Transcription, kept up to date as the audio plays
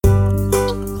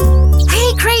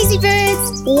Crazy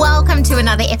Birds! Welcome to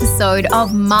another episode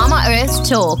of Mama Earth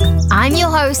Talk. I'm your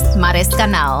host, Mariska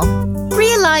Nel.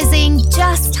 Realizing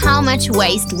just how much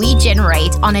waste we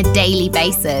generate on a daily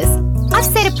basis, I've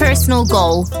set a personal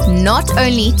goal not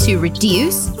only to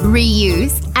reduce,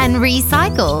 reuse, and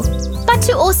recycle, but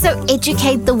to also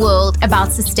educate the world about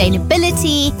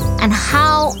sustainability and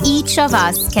how each of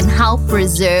us can help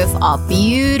preserve our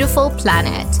beautiful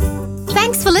planet.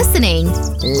 Thanks for listening.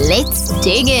 Let's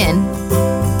dig in.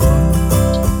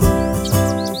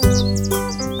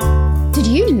 Did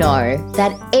you know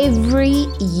that every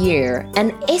year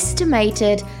an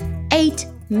estimated 8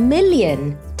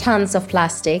 million tons of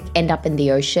plastic end up in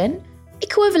the ocean,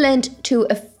 equivalent to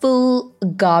a full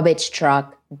garbage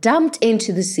truck dumped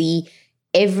into the sea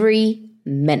every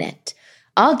minute?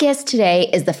 Our guest today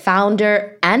is the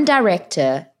founder and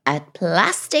director at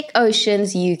Plastic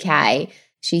Oceans UK.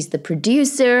 She's the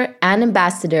producer and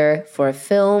ambassador for a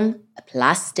film, A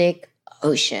Plastic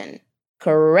Ocean.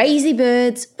 Crazy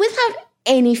Birds, without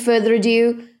any further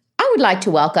ado, I would like to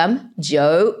welcome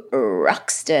Jo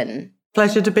Ruxton.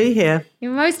 Pleasure to be here.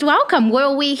 You're most welcome.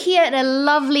 Well, we're here at a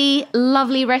lovely,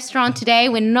 lovely restaurant today.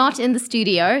 We're not in the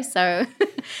studio, so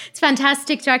it's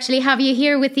fantastic to actually have you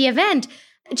here with the event.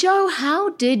 Jo, how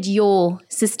did your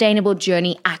sustainable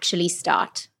journey actually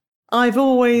start? I've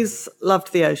always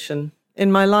loved the ocean.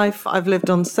 In my life, I've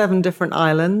lived on 7 different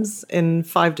islands in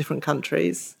 5 different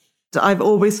countries. I've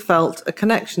always felt a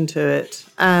connection to it.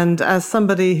 And as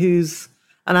somebody who's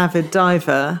an avid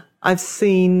diver, I've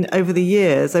seen over the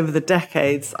years, over the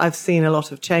decades, I've seen a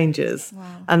lot of changes. Wow.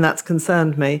 And that's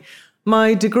concerned me.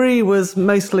 My degree was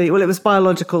mostly, it was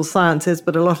biological sciences,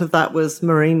 but a lot of that was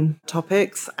marine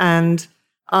topics. And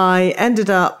I ended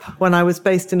up, when I was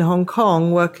based in Hong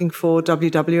Kong, working for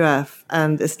WWF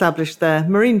and established their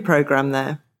marine program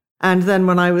there. And then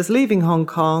when I was leaving Hong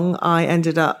Kong, I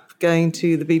ended up going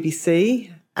to the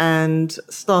BBC and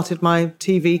started my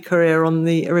TV career on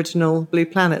the original Blue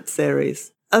Planet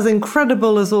series. As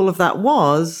incredible as all of that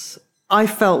was, I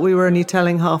felt we were only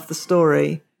telling half the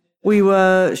story. We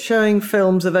were showing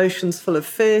films of oceans full of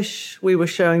fish. We were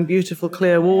showing beautiful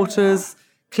clear waters,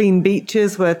 clean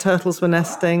beaches where turtles were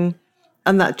nesting,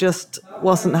 and that just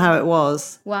wasn't how it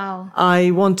was. Wow.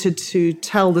 I wanted to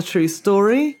tell the true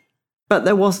story, but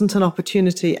there wasn't an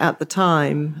opportunity at the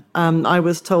time. I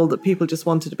was told that people just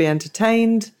wanted to be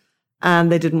entertained and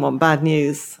they didn't want bad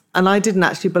news. And I didn't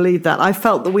actually believe that. I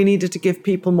felt that we needed to give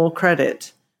people more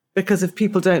credit, because if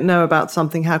people don't know about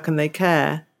something, how can they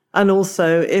care? And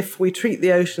also, if we treat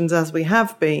the oceans as we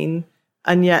have been,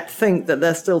 and yet think that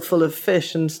they're still full of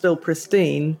fish and still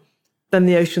pristine, then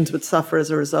the oceans would suffer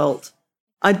as a result.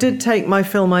 I did take my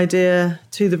film idea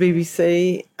to the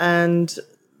BBC and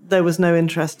there was no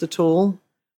interest at all.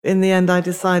 In the end, I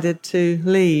decided to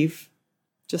leave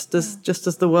just as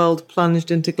the world plunged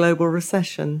into global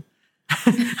recession.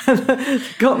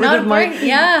 got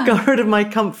rid of my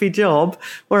comfy job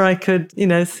where I could,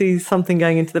 see something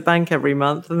going into the bank every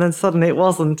month, and then suddenly it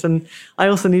wasn't. And I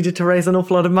also needed to raise an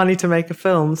awful lot of money to make a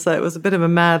film. So it was a bit of a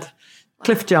mad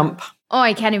cliff jump. Oh,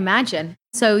 I can imagine.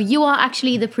 So you are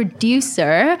actually the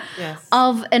producer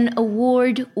of an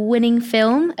award-winning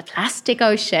film, A Plastic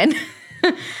Ocean.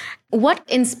 What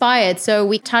inspired? So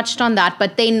we touched on that,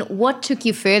 but then what took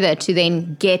you further to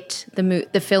then get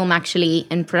the film actually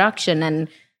in production and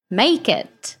make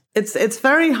it? It's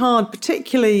very hard,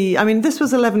 particularly, this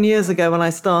was 11 years ago when I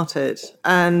started,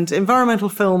 and environmental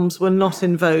films were not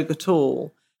in vogue at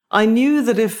all. I knew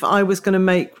that if I was going to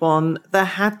make one, there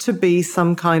had to be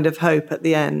some kind of hope at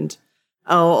the end,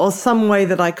 or some way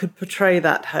that I could portray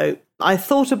that hope. I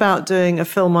thought about doing a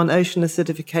film on ocean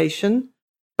acidification,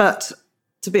 but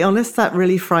to be honest, that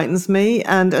really frightens me.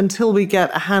 And until we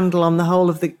get a handle on the whole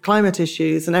of the climate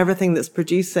issues and everything that's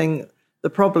producing the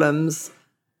problems,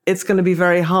 it's going to be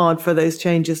very hard for those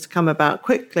changes to come about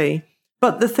quickly.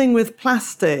 But the thing with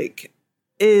plastic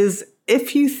is,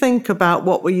 if you think about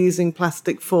what we're using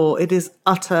plastic for, it is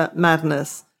utter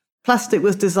madness. Plastic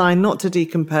was designed not to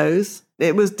decompose.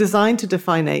 It was designed to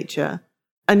defy nature.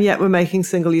 And yet we're making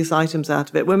single-use items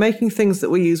out of it. We're making things that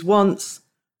we use once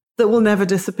that will never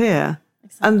disappear.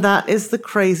 Exactly. And that is the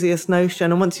craziest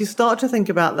notion. And once you start to think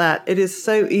about that, it is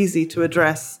so easy to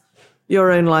address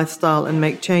your own lifestyle and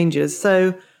make changes.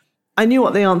 So I knew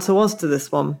what the answer was to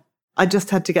this one. I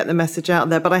just had to get the message out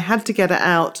there, but I had to get it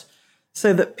out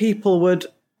so that people would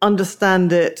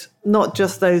understand it, not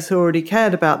just those who already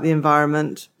cared about the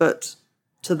environment, but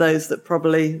to those that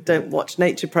probably don't watch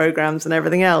nature programs and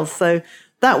everything else. So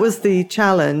that was the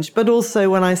challenge. But also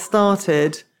when I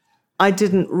started, I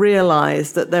didn't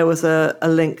realize that there was a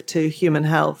link to human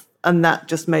health, and that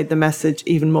just made the message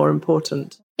even more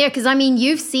important. Yeah, because I mean,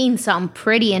 you've seen some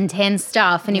pretty intense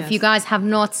stuff. And if you guys have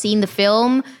not seen the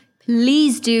film,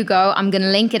 please do go. I'm going to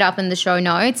link it up in the show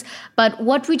notes. But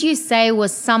what would you say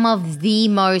was some of the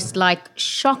most like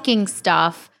shocking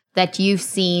stuff that you've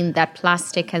seen that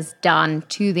plastic has done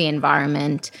to the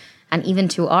environment and even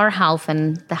to our health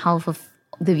and the health of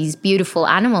these beautiful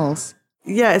animals?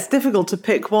 Yeah, it's difficult to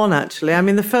pick one, actually. I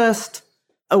mean, the first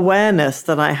awareness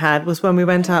that I had was when we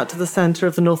went out to the center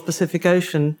of the North Pacific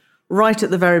Ocean right at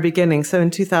the very beginning. So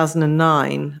in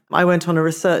 2009, I went on a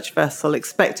research vessel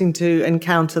expecting to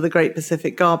encounter the Great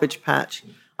Pacific Garbage Patch.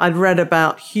 I'd read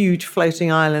about huge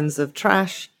floating islands of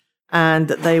trash and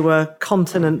that they were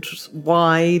continent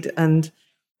wide and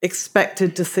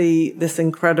expected to see this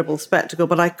incredible spectacle,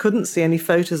 but I couldn't see any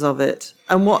photos of it.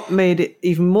 And what made it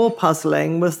even more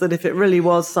puzzling was that if it really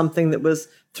was something that was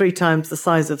 3 times the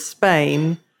size of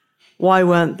Spain, why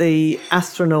weren't the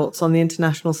astronauts on the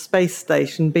International Space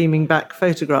Station beaming back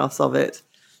photographs of it?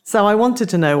 So I wanted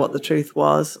to know what the truth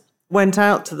was, went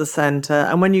out to the centre,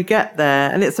 and when you get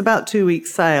there, and it's about 2 weeks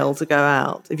sail to go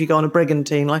out, if you go on a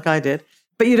brigantine like I did,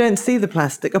 but you don't see the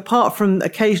plastic, apart from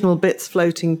occasional bits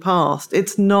floating past.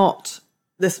 It's not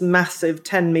this massive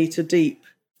 10-metre deep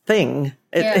thing.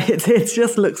 It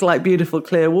just looks like beautiful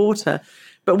clear water.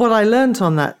 But what I learnt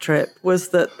on that trip was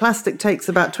that plastic takes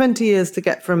about 20 years to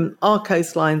get from our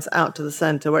coastlines out to the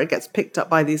centre, where it gets picked up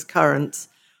by these currents.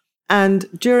 And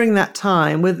during that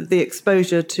time, with the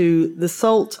exposure to the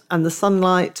salt and the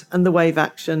sunlight and the wave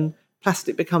action,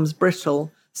 plastic becomes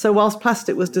brittle. So whilst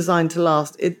plastic was designed to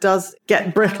last, it does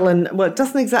get brittle and, well, it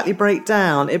doesn't exactly break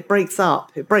down. It breaks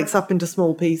up. It breaks up into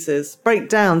small pieces. Break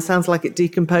down sounds like it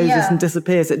decomposes and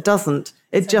disappears. It doesn't.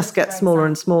 It just gets smaller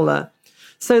and smaller.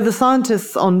 So the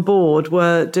scientists on board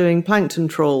were doing plankton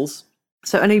trawls.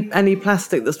 So any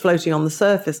plastic that's floating on the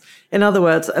surface, in other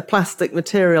words, a plastic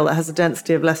material that has a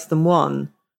density of less than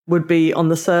 1 would be on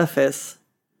the surface.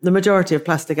 The majority of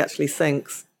plastic actually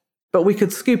sinks. But we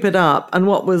could scoop it up, and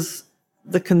what was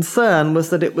the concern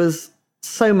was that it was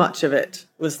so much of it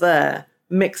was there,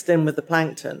 mixed in with the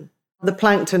plankton. The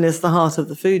plankton is the heart of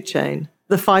the food chain.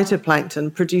 The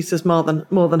phytoplankton produces more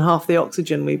than half the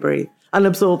oxygen we breathe and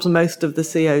absorbs most of the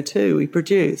CO2 we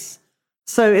produce.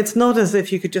 So it's not as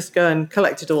if you could just go and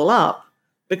collect it all up,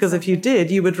 because if you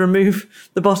did, you would remove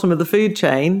the bottom of the food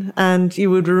chain and you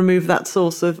would remove that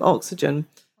source of oxygen.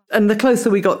 And the closer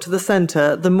we got to the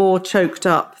centre, the more choked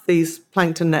up these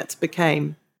plankton nets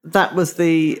became. That was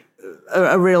a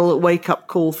real wake-up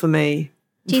call for me.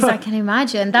 Geez, I can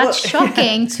imagine. That's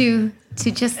shocking to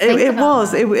just think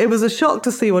about. It was a shock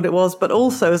to see what it was, but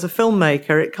also as a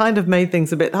filmmaker, it kind of made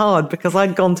things a bit hard because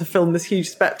I'd gone to film this huge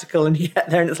spectacle and you get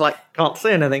there and it's like, can't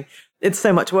see anything. It's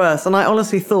so much worse. And I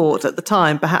honestly thought at the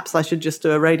time, perhaps I should just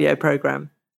do a radio program.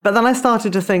 But then I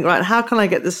started to think, right, how can I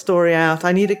get this story out?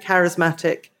 I need a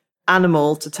charismatic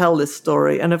animal to tell this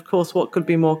story. And of course, what could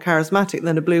be more charismatic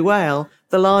than a blue whale,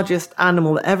 the largest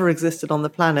animal that ever existed on the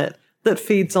planet that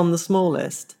feeds on the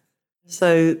smallest?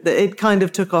 So it kind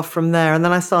of took off from there. And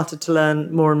then I started to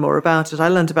learn more and more about it. I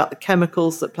learned about the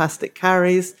chemicals that plastic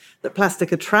carries, that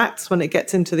plastic attracts when it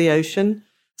gets into the ocean.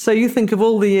 So you think of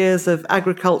all the years of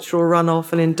agricultural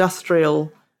runoff and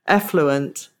industrial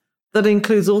effluent that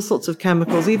includes all sorts of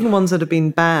chemicals, even ones that have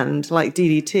been banned, like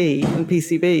DDT and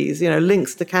PCBs,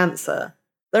 links to cancer.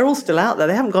 They're all still out there.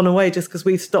 They haven't gone away just because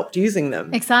we've stopped using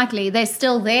them. Exactly. They're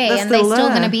still there. They're still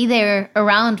going to be there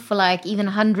around for like even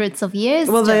hundreds of years.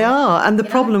 Well, they are. And the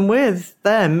problem with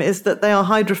them is that they are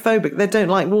hydrophobic. They don't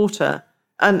like water.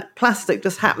 And plastic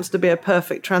just happens to be a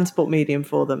perfect transport medium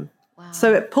for them. Wow.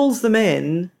 So it pulls them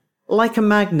in like a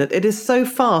magnet. It is so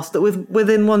fast that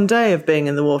within 1 day of being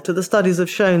in the water, the studies have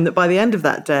shown that by the end of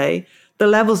that day, the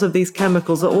levels of these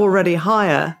chemicals are already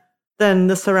higher than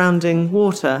the surrounding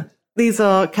water. These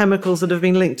are chemicals that have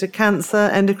been linked to cancer,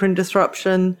 endocrine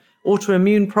disruption,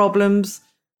 autoimmune problems,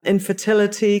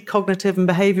 infertility, cognitive and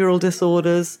behavioral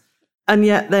disorders, and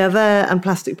yet they're there and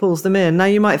plastic pulls them in. Now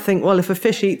you might think, well, if a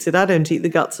fish eats it, I don't eat the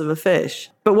guts of a fish.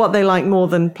 But what they like more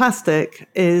than plastic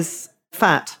is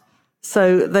fat.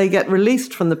 So they get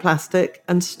released from the plastic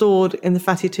and stored in the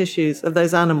fatty tissues of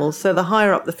those animals. So the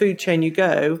higher up the food chain you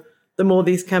go, the more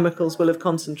these chemicals will have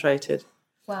concentrated.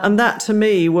 Wow. And that to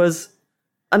me was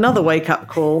another wake-up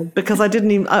call, because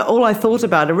all I thought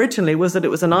about originally was that it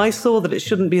was an eyesore, that it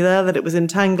shouldn't be there, that it was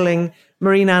entangling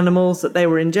marine animals, that they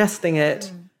were ingesting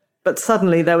it. But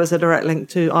suddenly there was a direct link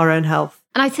to our own health.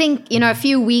 And I think, a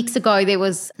few weeks ago, there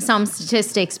was some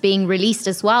statistics being released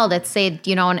as well that said,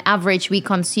 on average, we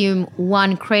consume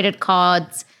 1 credit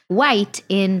card's weight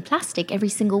in plastic every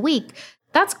single week.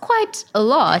 That's quite a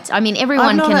lot. I mean,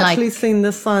 everyone I've can not actually seen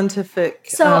the scientific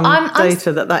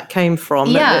data that came from.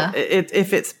 Yeah.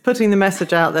 If it's putting the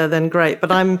message out there, then great. But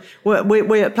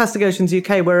we at Plastic Oceans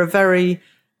UK, we're a very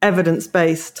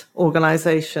evidence-based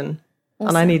organisation. Awesome.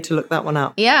 And I need to look that one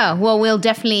up. Yeah, well, we'll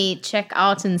definitely check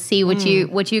out and see what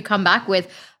you come back with.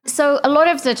 So a lot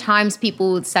of the times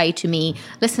people would say to me,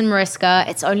 listen, Mariska,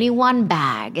 it's only one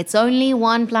bag. It's only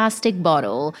one plastic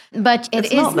bottle. But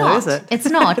it's not. Though, is it? It's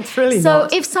not. It's really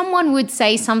not. So if someone would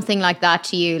say something like that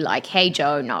to you, like, hey,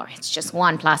 Joe, no, it's just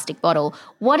one plastic bottle.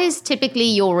 What is typically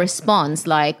your response?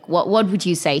 Like, what would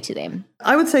you say to them?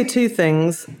 I would say two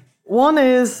things. One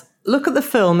is look at the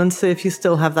film and see if you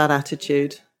still have that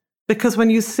attitude. Because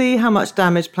when you see how much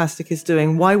damage plastic is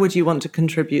doing, why would you want to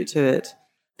contribute to it?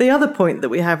 The other point that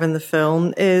we have in the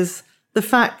film is the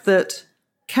fact that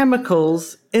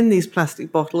chemicals in these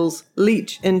plastic bottles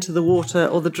leach into the water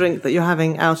or the drink that you're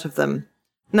having out of them.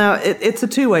 Now, it's a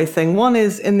two-way thing. One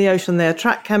is in the ocean they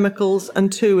attract chemicals,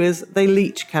 and two is they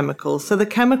leach chemicals. So the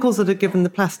chemicals that have given the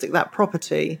plastic that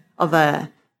property are there.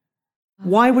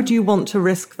 Why would you want to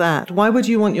risk that? Why would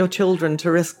you want your children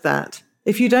to risk that?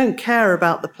 If you don't care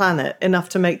about the planet enough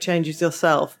to make changes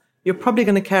yourself, you're probably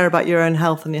going to care about your own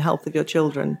health and the health of your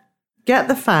children. Get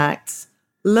the facts,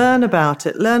 learn about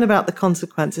it, learn about the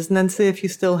consequences, and then see if you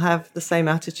still have the same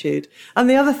attitude. And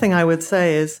the other thing I would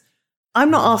say is,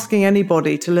 I'm not asking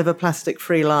anybody to live a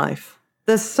plastic-free life.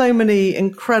 There's so many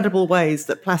incredible ways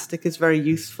that plastic is very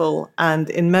useful, and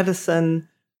in medicine,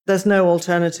 there's no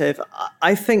alternative.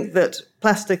 I think that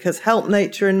plastic has helped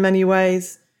nature in many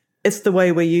ways. It's the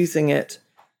way we're using it.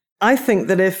 I think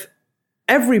that if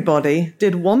everybody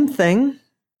did one thing,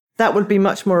 that would be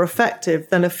much more effective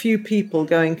than a few people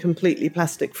going completely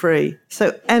plastic free.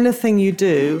 So anything you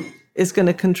do is going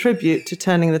to contribute to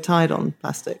turning the tide on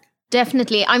plastic.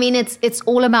 Definitely. I mean, it's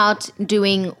all about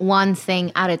doing one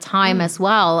thing at a time as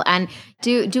well, and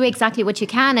do exactly what you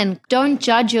can, and don't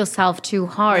judge yourself too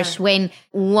harsh when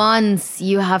once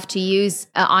you have to use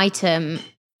an item.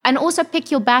 And also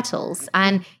pick your battles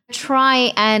and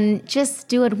try and just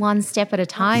do it one step at a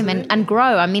time and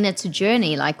grow. I mean, it's a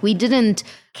journey. Like, we didn't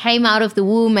came out of the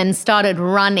womb and started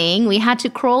running. We had to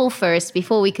crawl first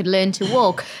before we could learn to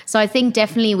walk. So I think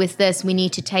definitely with this, we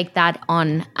need to take that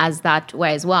on as that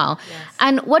way as well. Yes.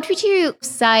 And what would you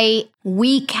say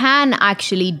we can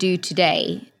actually do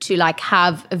today to like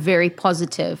have a very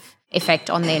positive effect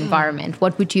on the environment?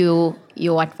 What would your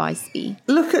advice be?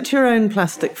 Look at your own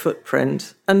plastic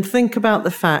footprint and think about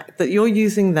the fact that you're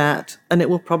using that and it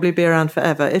will probably be around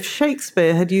forever. If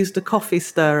Shakespeare had used a coffee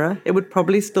stirrer, it would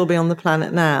probably still be on the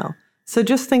planet now. So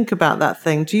just think about that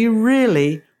thing. Do you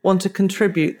really want to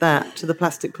contribute that to the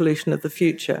plastic pollution of the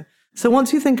future? So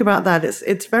once you think about that,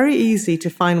 it's very easy to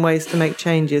find ways to make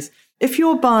changes. If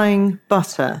you're buying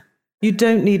butter, you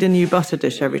don't need a new butter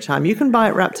dish every time. You can buy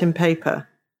it wrapped in paper.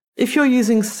 If you're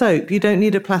using soap, you don't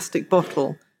need a plastic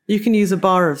bottle. You can use a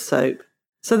bar of soap.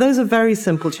 So those are very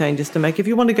simple changes to make. If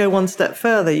you want to go one step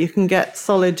further, you can get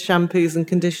solid shampoos and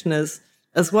conditioners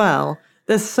as well.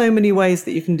 There's so many ways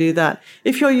that you can do that.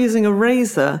 If you're using a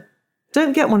razor,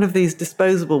 don't get one of these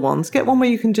disposable ones. Get one where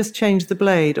you can just change the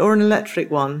blade, or an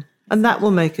electric one, and that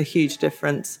will make a huge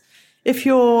difference. If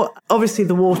you're, obviously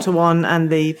the water one and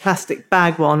the plastic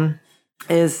bag one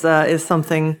is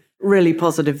something really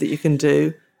positive that you can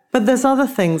do. But there's other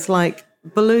things like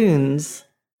balloons.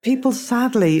 People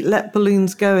sadly let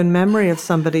balloons go in memory of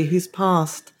somebody who's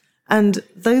passed. And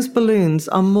those balloons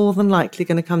are more than likely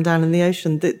going to come down in the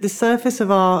ocean. The surface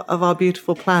of our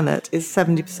beautiful planet is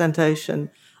 70% ocean.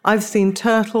 I've seen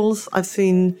turtles, I've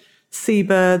seen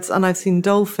seabirds, and I've seen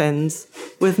dolphins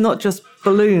with not just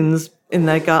balloons in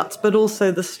their guts, but also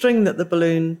the string that the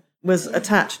balloon was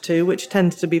attached to, which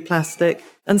tends to be plastic.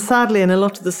 And sadly, in a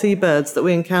lot of the seabirds that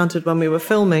we encountered when we were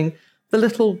filming, the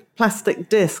little plastic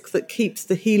disc that keeps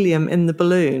the helium in the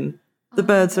balloon, the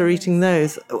birds are eating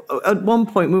those. At one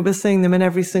point, we were seeing them in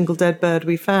every single dead bird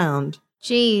we found.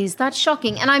 Geez, that's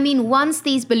shocking. And I mean, once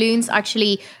these balloons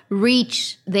actually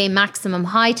reach their maximum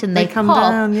height and they come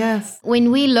pop, down, yes.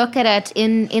 When we look at it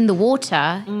in the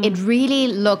water, it really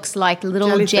looks like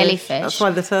little jellyfish. That's why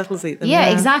the turtles eat them.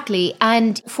 Yeah, exactly.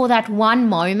 And for that one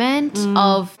moment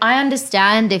of, I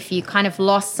understand if you kind of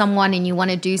lost someone and you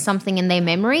want to do something in their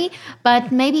memory,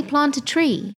 but maybe plant a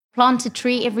tree. plant a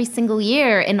tree every single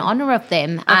year in honor of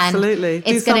them. Absolutely. And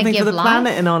do something for the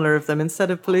planet in honor of them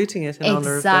instead of polluting it in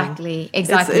honor of them.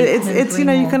 Exactly. It's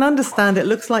you can understand it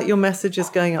looks like your message is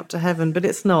going up to heaven, but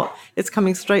it's not. It's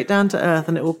coming straight down to earth,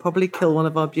 and it will probably kill one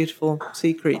of our beautiful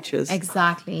sea creatures.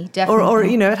 Exactly. Definitely. Or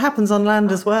it happens on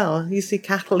land as well. You see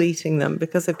cattle eating them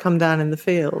because they've come down in the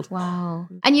field. Wow.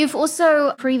 And you've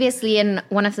also previously, in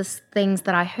one of the things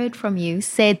that I heard from you,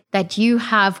 said that you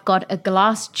have got a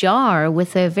glass jar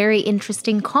with a very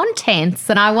interesting contents,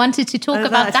 and I wanted to talk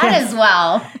about that as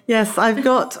well. Yes, I've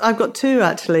got two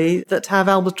actually that have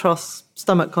albatross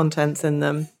stomach contents in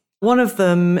them. One of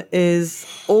them is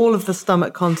all of the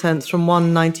stomach contents from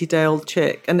one 90-day-old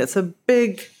chick, and it's a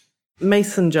big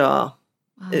mason jar.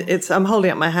 Wow. I'm holding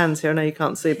up my hands here. I know you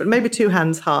can't see, but maybe 2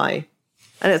 hands high,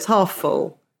 and it's half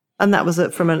full. And that was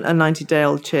it from a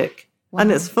 90-day-old chick. Wow.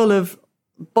 And it's full of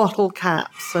bottle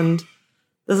caps, and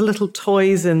there's little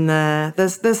toys in there.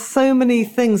 There's so many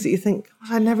things that you think,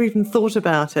 I never even thought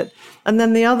about it. And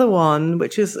then the other one,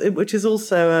 which is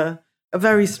also a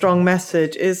very strong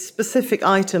message, is specific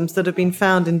items that have been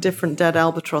found in different dead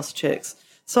albatross chicks.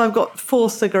 So I've got 4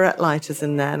 cigarette lighters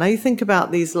in there. Now you think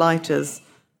about these lighters.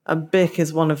 A Bic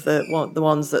is one of the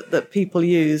ones that people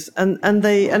use, and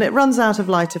it runs out of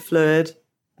lighter fluid,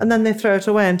 and then they throw it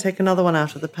away and take another one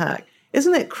out of the pack.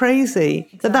 Isn't it crazy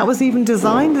that was even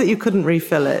designed that you couldn't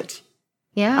refill it?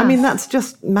 Yeah. I mean, that's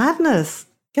just madness.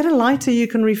 Get a lighter you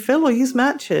can refill or use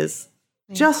matches.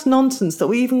 Yeah. Just nonsense that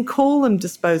we even call them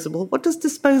disposable. What does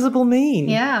disposable mean?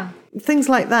 Yeah. Things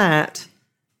like that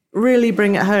really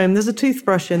bring it home. There's a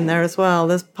toothbrush in there as well.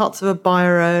 There's parts of a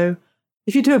biro.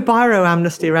 If you do a biro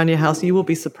amnesty around your house, you will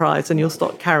be surprised, and you'll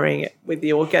start carrying it with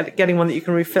you, or getting one that you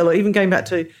can refill, or even going back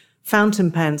to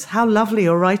fountain pens. How lovely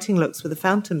your writing looks with a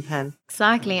fountain pen.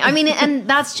 Exactly. I mean, and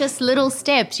that's just little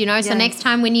steps, So yes. Next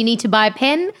time when you need to buy a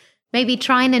pen, maybe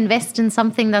try and invest in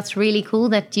something that's really cool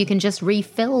that you can just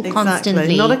refill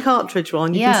constantly. Not a cartridge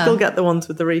one. You can still get the ones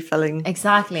with the refilling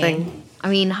thing. I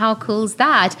mean, how cool is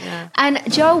that? Yeah. And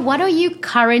Jo, what are you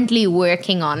currently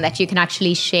working on that you can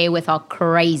actually share with our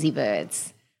crazy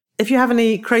birds? If you have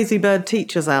any crazy bird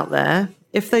teachers out there,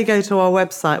 if they go to our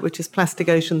website, which is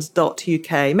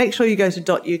plasticoceans.uk, make sure you go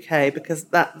to .uk because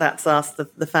that's us,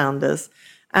 the founders.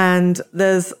 And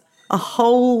there's a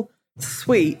whole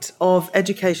suite of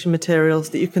education materials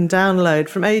that you can download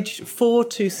from age 4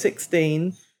 to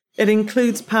 16. It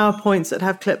includes PowerPoints that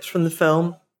have clips from the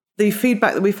film. The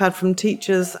feedback that we've had from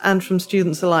teachers and from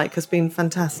students alike has been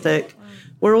fantastic.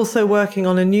 We're also working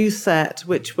on a new set,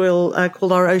 which we'll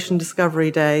call our Ocean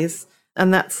Discovery Days.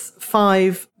 And that's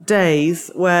 5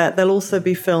 days where there'll also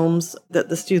be films that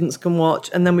the students can watch.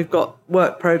 And then we've got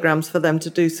work programs for them to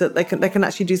do so that they can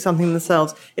actually do something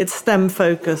themselves. It's STEM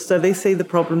focused. So they see the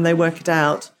problem, they work it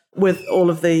out with all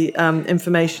of the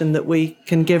information that we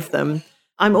can give them.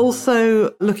 I'm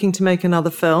also looking to make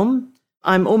another film.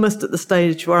 I'm almost at the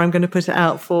stage where I'm going to put it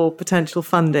out for potential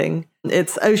funding.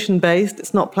 It's ocean-based.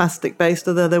 It's not plastic-based,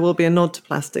 although there will be a nod to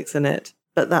plastics in it.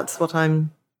 But that's what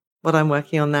I'm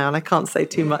working on now, and I can't say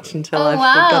too much until I've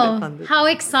got it funded. How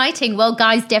exciting. Well,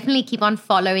 guys, definitely keep on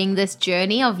following this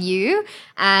journey of you,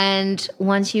 and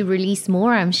once you release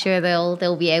more, I'm sure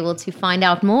they'll be able to find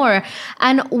out more.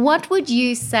 And what would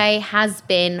you say has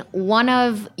been one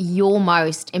of your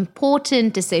most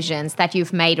important decisions that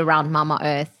you've made around Mama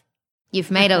Earth? You've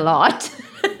made a lot.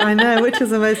 I know, which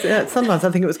is the most... sometimes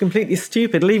I think it was completely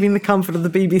stupid, leaving the comfort of the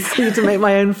BBC to make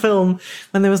my own film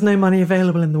when there was no money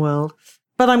available in the world.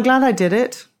 But I'm glad I did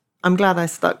it. I'm glad I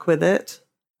stuck with it.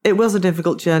 It was a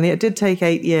difficult journey. It did take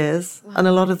 8 years, and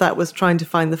a lot of that was trying to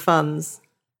find the funds.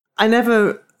 I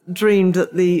never dreamed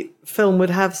that the film would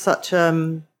have such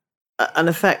an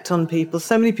effect on people.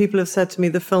 So many people have said to me,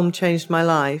 the film changed my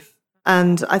life.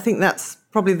 And I think that's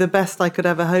probably the best I could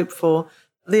ever hope for.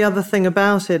 The other thing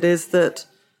about it is that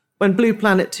when Blue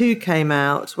Planet 2 came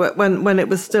out, when it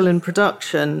was still in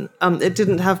production, it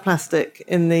didn't have plastic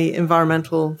in the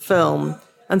environmental film.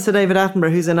 And Sir David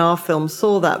Attenborough, who's in our film,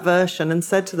 saw that version and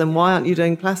said to them, why aren't you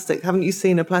doing plastic? Haven't you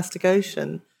seen a plastic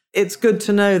ocean? It's good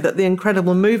to know that the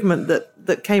incredible movement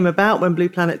that came about when Blue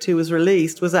Planet 2 was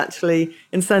released was actually,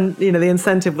 the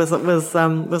incentive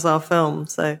was our film.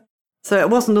 So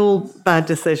it wasn't all bad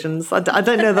decisions. I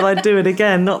don't know that I'd do it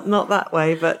again, not that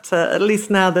way, but at least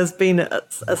now there's been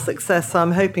a success, so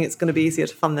I'm hoping it's going to be easier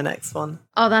to fund the next one.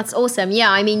 Oh, that's awesome.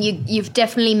 Yeah, I mean, you've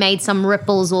definitely made some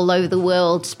ripples all over the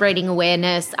world, spreading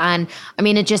awareness, and I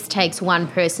mean, it just takes one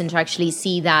person to actually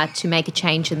see that to make a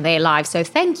change in their life. So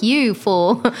thank you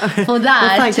for that. Well,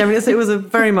 thank you. I mean, it was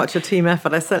very much a team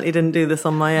effort. I certainly didn't do this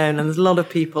on my own, and there's a lot of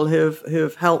people who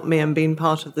have helped me and been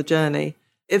part of the journey.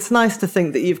 it's nice to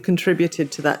think that you've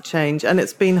contributed to that change. And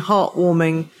it's been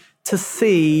heartwarming to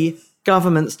see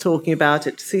governments talking about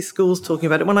it, to see schools talking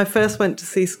about it. When I first went to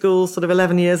see schools sort of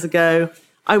 11 years ago,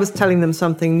 I was telling them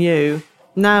something new.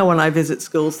 Now when I visit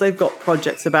schools, they've got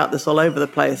projects about this all over the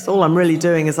place. All I'm really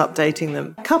doing is updating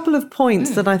them. A couple of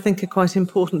points that I think are quite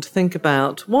important to think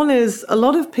about. One is a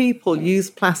lot of people use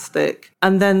plastic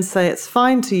and then say it's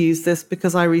fine to use this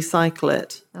because I recycle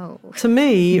it. Oh. To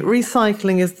me,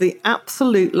 recycling is the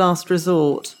absolute last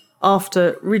resort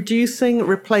after reducing,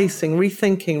 replacing,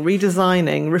 rethinking,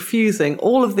 redesigning, refusing,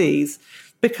 all of these,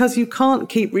 because you can't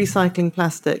keep recycling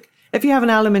plastic. If you have an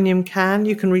aluminium can,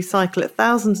 you can recycle it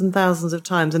thousands and thousands of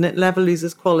times and it never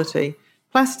loses quality.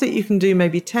 Plastic you can do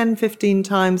maybe 10, 15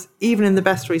 times, even in the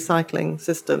best recycling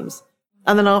systems.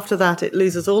 And then after that, it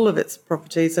loses all of its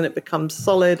properties and it becomes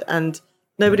solid and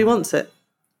nobody wants it.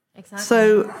 Exactly.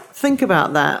 So think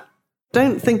about that.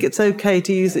 Don't think it's okay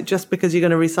to use it just because you're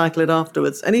going to recycle it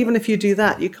afterwards. And even if you do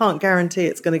that, you can't guarantee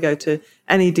it's going to go to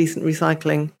any decent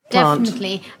recycling plant.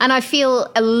 Definitely. And I feel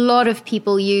a lot of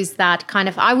people use that kind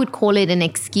of, I would call it an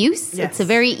excuse. Yes. It's a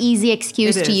very easy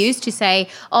excuse to use to say,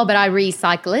 oh, but I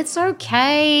recycle. It's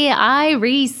okay. I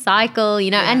recycle,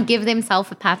 and give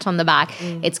themselves a pat on the back.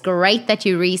 It's great that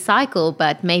you recycle,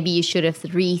 but maybe you should have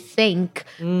rethink,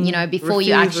 before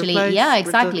you actually,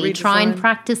 replace, try and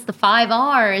practice the 5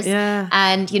 R's. Yeah.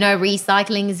 And,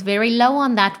 recycling is very low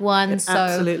on that one. It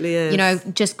absolutely is.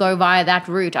 Just go via that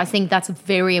route. I think that's a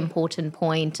very important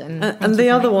point. And the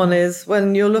other one is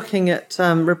when you're looking at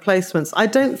replacements, I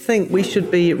don't think we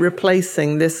should be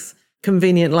replacing this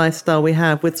convenient lifestyle we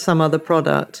have with some other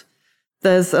product.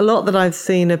 There's a lot that I've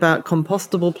seen about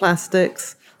compostable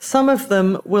plastics. Some of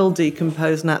them will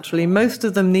decompose naturally. Most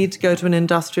of them need to go to an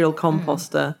industrial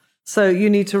composter. So you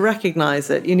need to recognize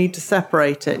it. You need to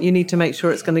separate it. You need to make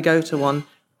sure it's going to go to one.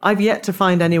 I've yet to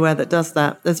find anywhere that does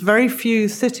that. There's very few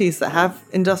cities that have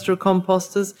industrial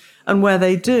composters, and where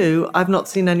they do, I've not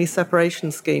seen any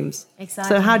separation schemes.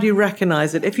 Exactly. So how do you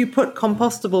recognize it? If you put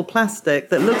compostable plastic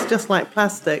that looks just like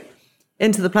plastic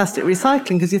into the plastic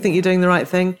recycling because you think you're doing the right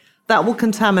thing, that will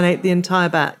contaminate the entire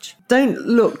batch. Don't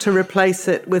look to replace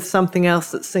it with something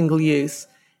else that's single use.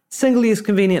 Single-use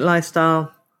convenient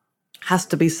lifestyle has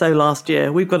to be so last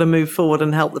year. We've got to move forward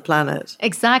and help the planet.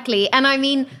 Exactly. And I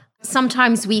mean,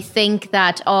 sometimes we think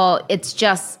that, it's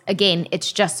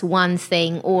just one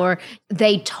thing, or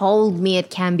they told me it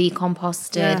can be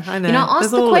composted. Yeah, I know. Ask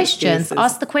the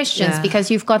questions, Yeah. because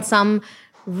you've got some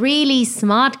really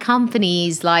smart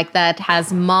companies like that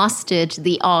has mastered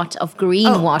the art of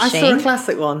greenwashing. I saw a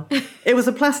classic one. It was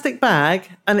a plastic bag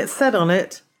and it said on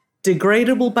it,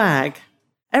 degradable bag.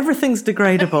 Everything's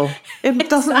degradable. It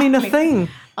doesn't mean a thing.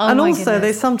 Oh, and my also goodness.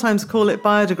 they sometimes call it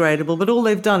biodegradable, but all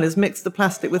they've done is mix the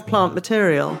plastic with plant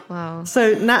material. Wow.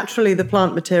 So naturally the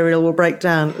plant material will break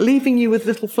down, leaving you with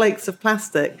little flakes of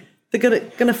plastic. They're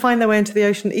going to find their way into the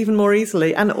ocean even more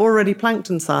easily and already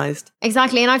plankton-sized.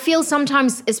 Exactly. And I feel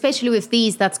sometimes, especially with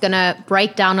these, that's going to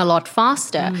break down a lot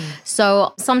faster.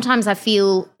 So sometimes I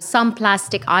feel some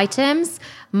plastic items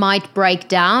might break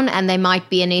down and they might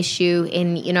be an issue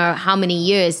in, how many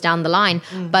years down the line.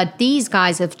 But these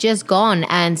guys have just gone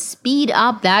and speed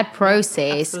up that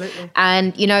process. Absolutely.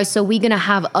 And, so we're going to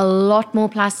have a lot more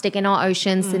plastic in our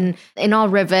oceans, in our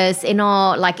rivers, in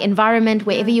our environment,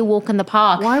 wherever you walk in the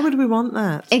park. Why would we want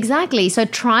that? Exactly. So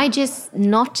try just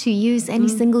not to use any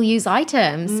single-use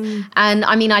items. And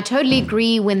I mean, I totally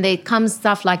agree when there comes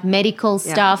stuff like medical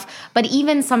stuff, but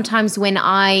even sometimes when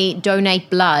I donate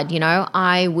blood,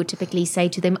 I would typically say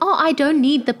to them, I don't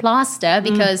need the plaster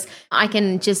because I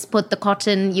can just put the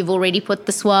cotton. You've already put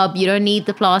the swab. You don't need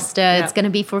the plaster. It's going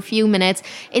to be for a few minutes.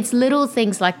 It's little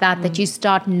things like that that you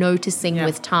start noticing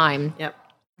with time. Yep.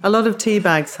 A lot of tea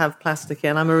bags have plastic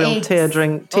in. I'm a real tea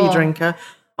drinker.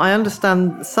 I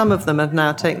understand some of them have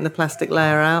now taken the plastic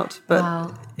layer out,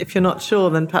 but if you're not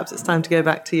sure, then perhaps it's time to go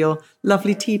back to your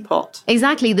lovely teapot.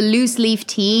 Exactly, the loose leaf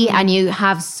tea, and you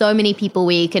have so many people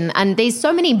where you can, and there's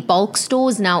so many bulk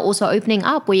stores now also opening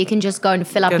up where you can just go and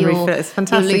fill up your It's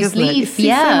fantastic, loose isn't it? leaf. You see,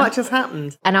 so much has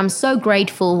happened. And I'm so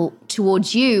grateful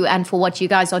towards you and for what you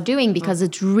guys are doing, because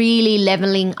it's really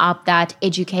leveling up that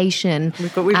education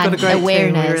We've got a great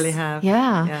awareness. team, we really have.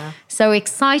 Yeah. So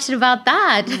excited about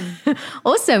that.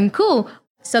 Awesome, cool.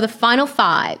 So the final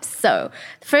 5. So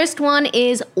the first one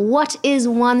is, what is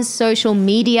one social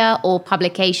media or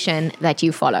publication that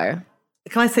you follow?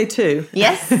 Can I say 2?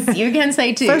 Yes, you can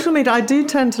say 2. Social media, I do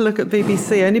tend to look at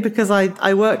BBC only because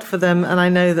I worked for them and I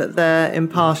know that they're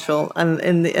impartial. And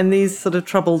in these sort of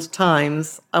troubled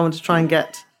times, I want to try and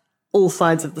get all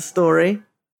sides of the story.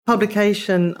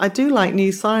 Publication, I do like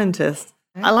New Scientist.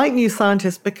 I like New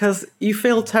Scientist because you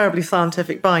feel terribly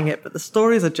scientific buying it, but the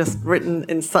stories are just written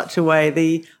in such a way.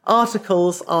 The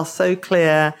articles are so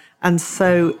clear and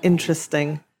so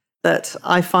interesting that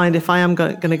I find if I am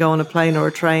going to go on a plane or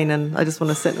a train and I just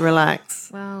want to sit and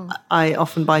relax, I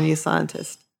often buy New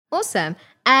Scientist. Awesome.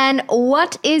 And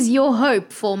what is your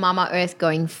hope for Mama Earth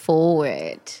going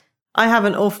forward? I have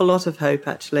an awful lot of hope,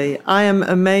 actually. I am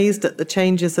amazed at the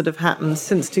changes that have happened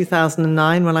since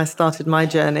 2009 when I started my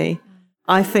journey.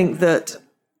 I think that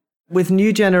with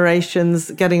new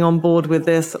generations getting on board with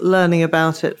this, learning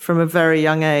about it from a very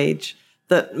young age,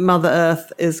 that Mother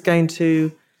Earth is going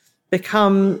to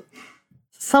become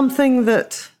something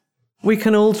that we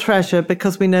can all treasure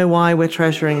because we know why we're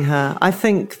treasuring her. I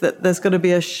think that there's going to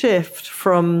be a shift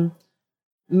from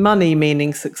money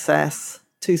meaning success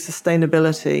to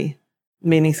sustainability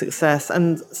meaning success.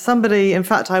 And somebody, in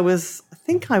fact, I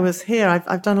think I was here.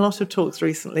 I've done a lot of talks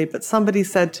recently, but somebody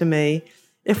said to me,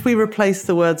 if we replace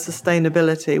the word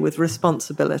sustainability with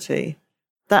responsibility,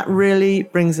 that really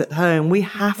brings it home. We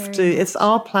have to, it's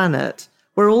our planet.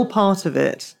 We're all part of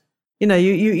it. You know,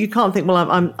 you can't think,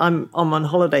 well, I'm on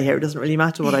holiday here. It doesn't really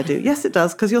matter what I do. Yes, it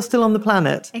does, because you're still on the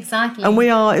planet. Exactly. And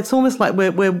it's almost like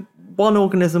we're one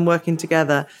organism working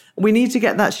together. We need to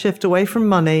get that shift away from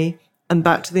money and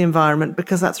back to the environment,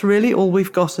 because that's really all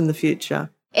we've got in the future.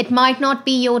 It might not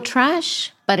be your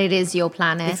trash, but it is your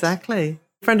planet. Exactly.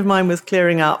 A friend of mine was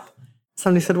clearing up.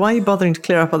 Somebody said, why are you bothering to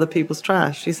clear up other people's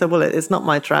trash? She said, well, it's not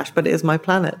my trash, but it is my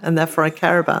planet, and therefore I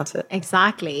care about it.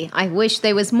 Exactly. I wish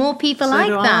there was more people So like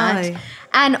do that. I.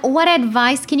 And what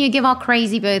advice can you give our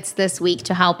crazy birds this week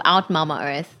to help out Mama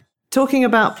Earth? Talking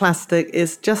about plastic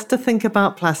is just to think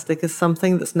about plastic as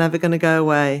something that's never going to go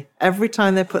away. Every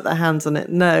time they put their hands on it,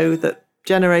 know that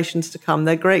generations to come,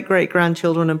 their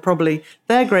great-great-grandchildren and probably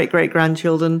their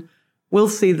great-great-grandchildren will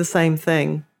see the same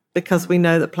thing, because we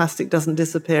know that plastic doesn't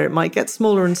disappear. It might get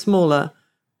smaller and smaller,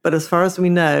 but as far as we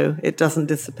know, it doesn't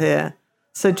disappear.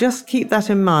 So just keep that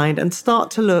in mind and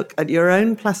start to look at your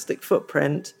own plastic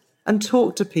footprint and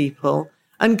talk to people,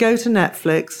 and go to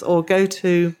Netflix or go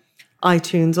to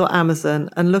iTunes or Amazon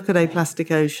and look at A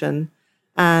Plastic Ocean.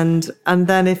 And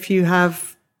then if you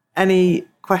have any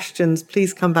questions,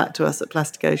 please come back to us at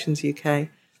Plastic Oceans UK,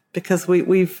 because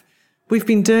we've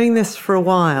been doing this for a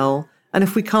while. And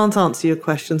if we can't answer your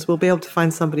questions, we'll be able to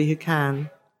find somebody who can.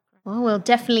 Well, we'll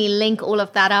definitely link all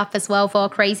of that up as well for our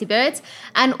crazy birds.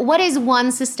 And what is one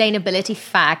sustainability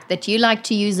fact that you like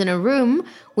to use in a room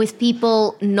with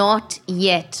people not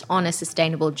yet on a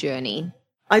sustainable journey?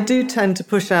 I do tend to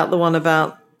push out the one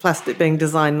about plastic being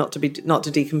designed not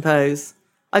to decompose.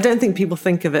 I don't think people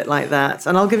think of it like that.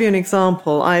 And I'll give you an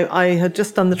example. I had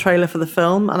just done the trailer for the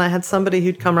film, and I had somebody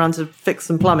who'd come around to fix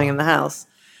some plumbing in the house.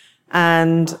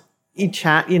 And you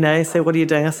chat, say, what are you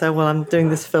doing? I said, well, I'm doing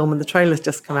this film and the trailer's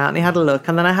just come out. And he had a look.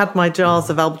 And then I had my jars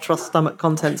of albatross stomach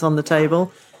contents on the table,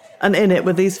 and in it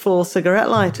were these 4 cigarette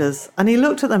lighters. And he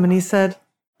looked at them and he said,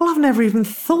 well, I've never even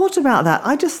thought about that.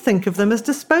 I just think of them as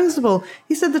disposable.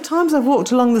 He said, the times I've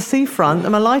walked along the seafront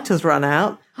and my lighter's run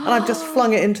out and I've just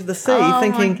flung it into the sea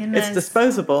thinking it's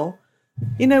disposable.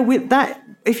 With that,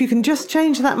 if you can just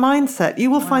change that mindset, you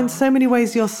will find so many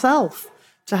ways yourself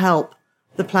to help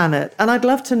the planet. And I'd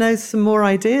love to know some more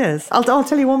ideas. I'll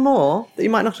tell you one more that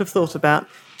you might not have thought about.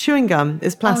 Chewing gum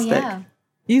is plastic. Oh, yeah.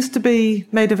 Used to be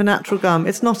made of a natural gum.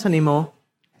 It's not anymore.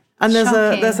 And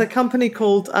there's a company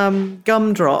called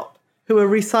Gumdrop who are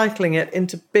recycling it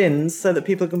into bins so that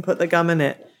people can put their gum in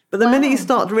it. But the minute you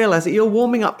start to realise that you're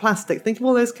warming up plastic, think of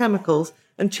all those chemicals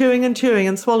and chewing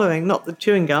and swallowing, not the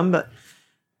chewing gum, but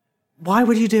why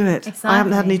would you do it? Exactly. I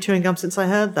haven't had any chewing gum since I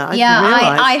heard that.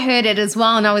 I heard it as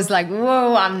well, and I was like,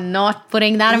 whoa, I'm not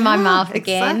putting that in my mouth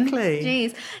again. Exactly.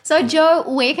 Jeez. So, Jo,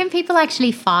 where can people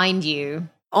actually find you?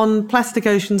 On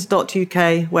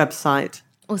plasticoceans.uk website.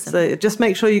 Awesome. So just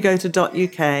make sure you go to .uk.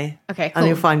 Okay, cool. And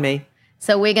you'll find me.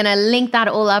 So we're going to link that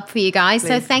all up for you guys. Please.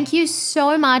 So thank you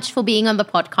so much for being on the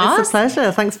podcast. It's a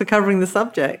pleasure. Thanks for covering the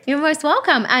subject. You're most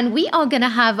welcome. And we are going to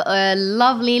have a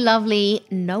lovely, lovely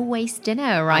no-waste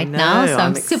dinner now. So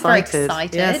I'm super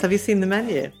excited. Yes. Have you seen the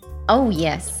menu? Oh,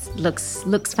 yes. Looks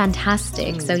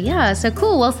fantastic. So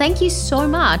cool. Well, thank you so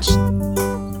much.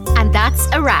 And that's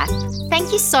a wrap.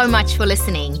 Thank you so much for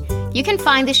listening. You can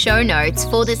find the show notes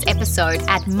for this episode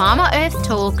at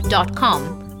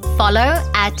mamaearthtalk.com. Follow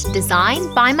at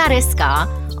Design by Mariska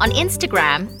on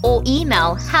Instagram or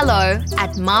email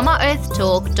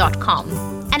hello@mamaearthtalk.com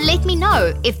and let me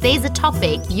know if there's a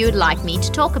topic you'd like me to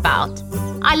talk about.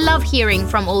 I love hearing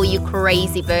from all you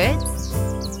crazy birds.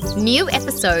 New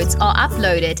episodes are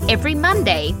uploaded every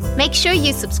Monday. Make sure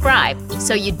you subscribe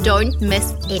so you don't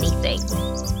miss anything.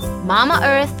 Mama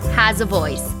Earth has a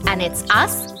voice, and it's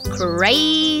us,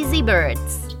 crazy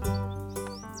birds.